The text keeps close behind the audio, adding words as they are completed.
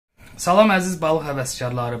Salam əziz balıq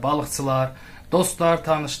həvəskarları, balıqçılar, dostlar,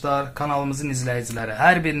 tanışlar, kanalımızın izləyiciləri.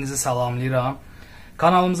 Hər birinizi salamlayıram.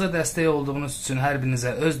 Kanalımıza dəstək olduğunuz üçün hər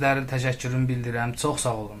birinizə öz dərin təşəkkürümü bildirirəm. Çox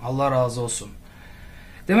sağ olun. Allah razı olsun.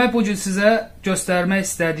 Demək, bugün sizə göstərmək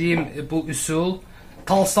istədiyim bu üsul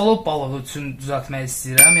Talstalob balığı üçün düzəltmək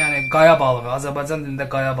istəyirəm. Yəni qaya balığı, Azərbaycan dilində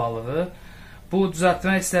qaya balığı. Bu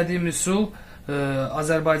düzəltmək istədiyim üsul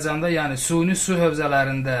Azərbaycanda, yəni suni su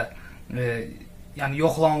hövzələrində yəni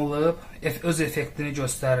yoxlanılıb, öz effektini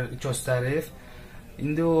göstərib.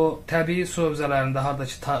 İndi o təbii su hövzələrində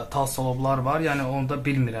haradakı talstaloblar var, yəni onu da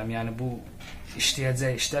bilmirəm. Yəni bu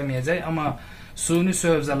işləyəcək, işləməyəcək, amma suni su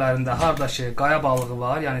hövzələrində haradakı qaya balığı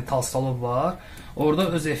var, yəni talstalob var, orada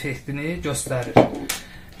öz effektini göstərir.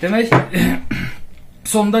 Demək,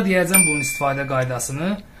 sonda deyəcəm bunun istifadə qaydasını.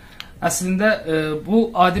 Əslində bu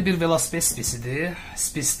adi bir velosiped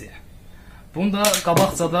spisdir. Bunu da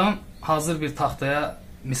qabaqcadan hazır bir taxtaya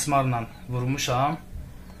mismarla vurmuşam.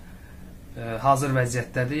 Hazır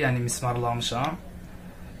vəziyyətdədir, yəni mismarlamışam.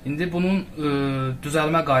 İndi bunun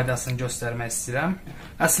düzəlmə qaydasını göstərmək istəyirəm.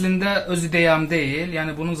 Əslində öz ideyam deyil,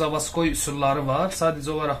 yəni bunun zavaskoy üsulları var.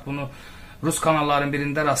 Sadəcə olaraq bunu Rus kanalların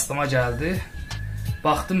birində rastlama gəldi.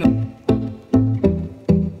 Baxdım.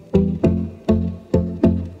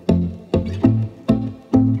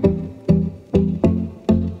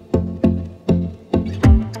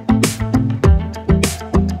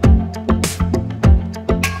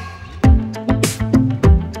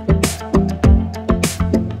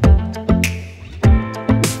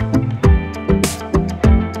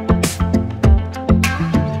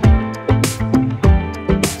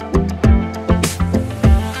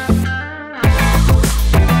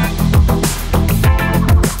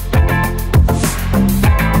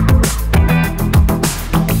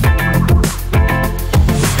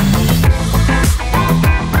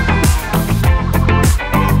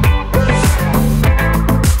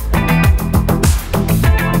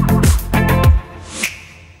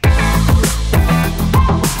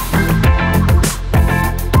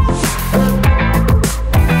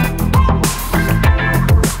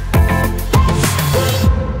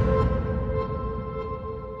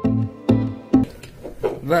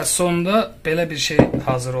 Və sonda belə bir şey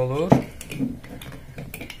hazır olur.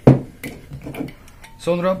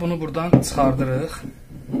 Sonra bunu buradan çıxardırıq.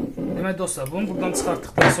 Demək dostlar, bunu buradan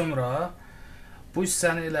çıxartdıqdan sonra bu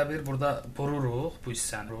hissəni elə bir burada bururuq, bu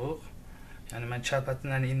hissəni bururuq. Yəni mən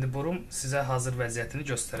kəlpətinlə indi burum, sizə hazır vəziyyətini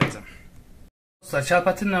göstərəcəm. Dostlar,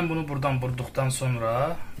 kəlpətinlə bunu buradan burduqdan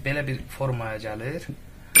sonra belə bir formaya gəlir.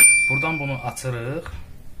 Buradan bunu açırıq.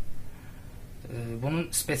 Bunun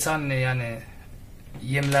spesialini, yəni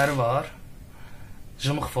yemləri var.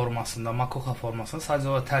 Jımıq formasında, makuxa formasında. Sadəcə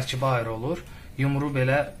o tərkibi ayrı olur. Yumru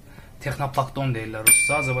belə Technoplakton deyirlər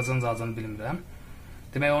rusca. Azərbaycan adını bilmirəm.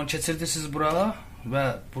 Demək, onu keçirirsiniz bura və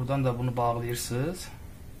buradan da bunu bağlayırsınız.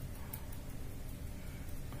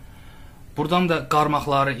 Buradan da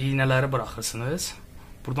qarmaqları, iynələri buraxırsınız.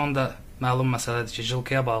 Buradan da məlum məsələdir ki,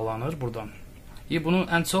 jılkaya bağlanır buradan. Bunu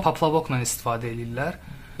ən çox paplavokla istifadə edirlər.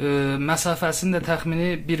 Məsafəsini də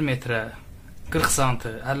təxmini 1 metrə 40 sm,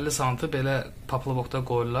 50 sm belə paplavokda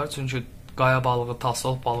qoyurlar. Çünki qaya balığı,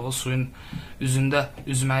 Talstolob balığı suyun üzündə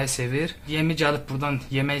üzməyi sevir. Yemi gəlib buradan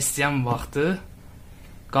yemək istəyən vaxtı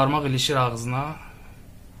qarmaq ilişir ağzına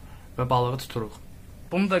və balığı tuturuq.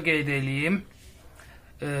 Bunu da qeyd edeyim.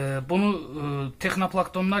 Bunu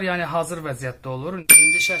Technoplanktonlar, yəni hazır vəziyyətdə olur.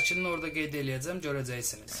 İndi şəklini orada qeyd edəcəm,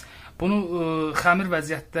 görəcəksiniz. Bunu xəmir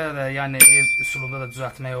vəziyyətdə də, yəni ev üsulunda da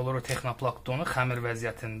düzəltmək olur o Technoplanktonu xəmir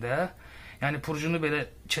vəziyyətində. Yəni purcunu belə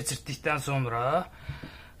keçirdikdən sonra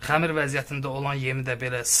xəmir vəziyyətində olan yemi də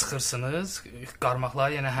belə sıxırsınız.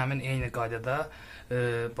 Qarmaqları yenə həmin eyni qaydada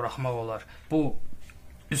buraxmaq olar. Bu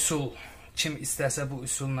üsul kim istəsə bu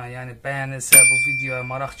üsulla, yəni bəyənilsə, bu videoya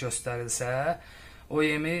maraq göstərilsə, o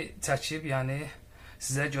yemi çəkib, yəni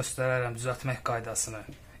sizə göstərərəm düzəltmək qaydasını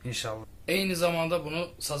inşallah. Eyni zamanda bunu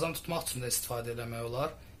sazan tutmaq üçün də istifadə etmək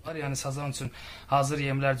olar. Yəni sazan üçün hazır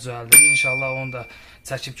yemlər düzəldir. İnşallah onu da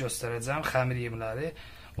çəkib göstərəcəm, xəmir yemləri.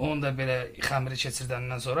 Onu da belə xəmiri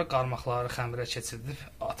keçirdəndən sonra qarmaqları xəmirə keçirdib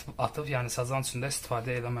atıb, yəni sazan üçün də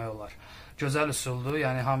istifadə etmək olar. Gözəl üsuldur,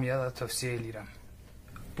 yəni hamıya da tövsiyə edirəm.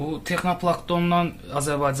 Bu Technoplanktondan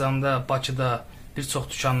Azərbaycanda, Bakıda bir çox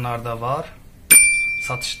dükanlarda var,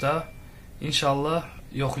 satışda. İnşallah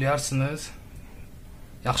yoxlayarsınız.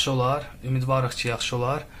 Yaxşı olar, ümidvarıq ki, yaxşı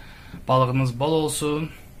olar. Balığınız bol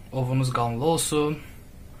olsun, ovunuz qanlı olsun.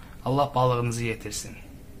 Allah balığınızı yetirsin.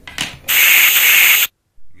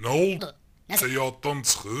 Nə oldu? Səyahətdən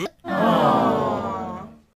çıxıb?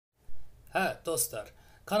 Hə, dostlar,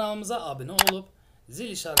 kanalımıza abunə olub,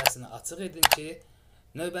 zil işarəsini açıq edin ki,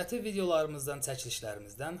 Növbəti videolarımızdan,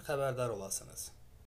 çəkilişlərimizdən xəbərdar olasınız.